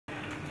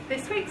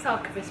This week's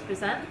Archivist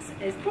Presents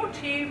is brought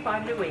to you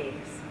by Louise.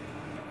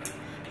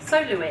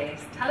 So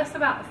Louise, tell us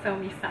about the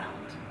film you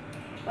found.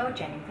 Well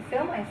Jenny, the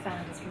film I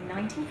found is from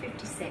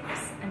 1956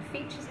 and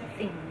features a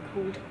thing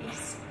called a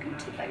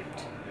scooter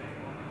boat.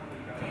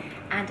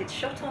 And it's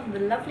shot on the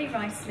lovely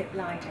Ruislip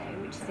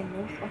Lido, which is in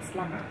northwest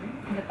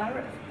London, in the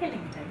borough of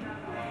Hillingdon,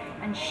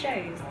 and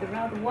shows the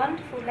rather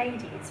wonderful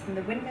ladies from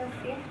the Windmill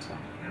Theatre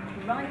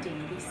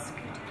riding these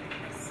scooter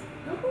boats.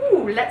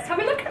 Ooh, let's have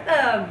a look at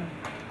them!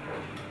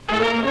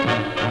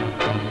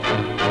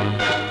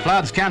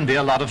 Floods can be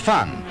a lot of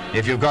fun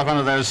if you've got one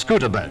of those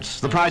scooter boats.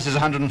 The price is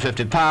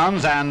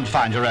 £150 and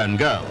find your own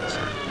girls.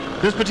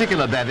 This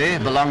particular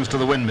bevy belongs to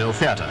the Windmill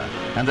Theatre,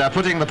 and they're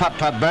putting the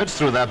putt-putt boats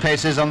through their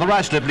paces on the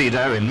Ruislip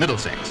Lido in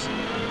Middlesex.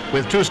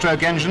 With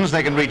two-stroke engines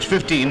they can reach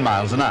 15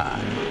 miles an hour.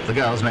 The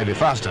girls may be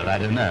faster, I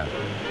don't know.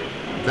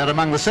 They're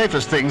among the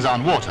safest things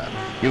on water.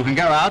 You can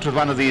go out with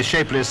one of these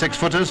shapely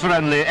six-footers for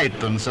only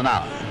 8p an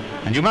hour.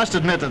 And you must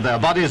admit that their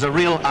bodies are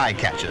real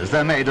eye-catchers.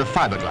 They're made of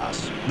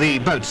fiberglass. The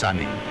boats, I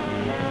mean.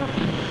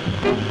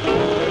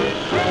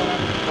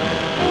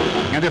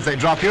 And if they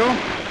drop you,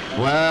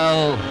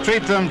 well,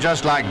 treat them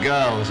just like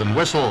girls and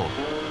whistle.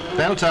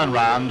 They'll turn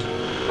round.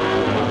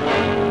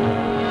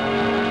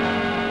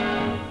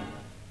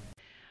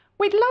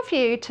 We'd love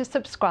you to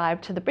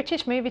subscribe to the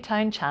British Movie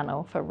Tone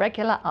channel for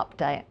regular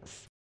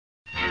updates.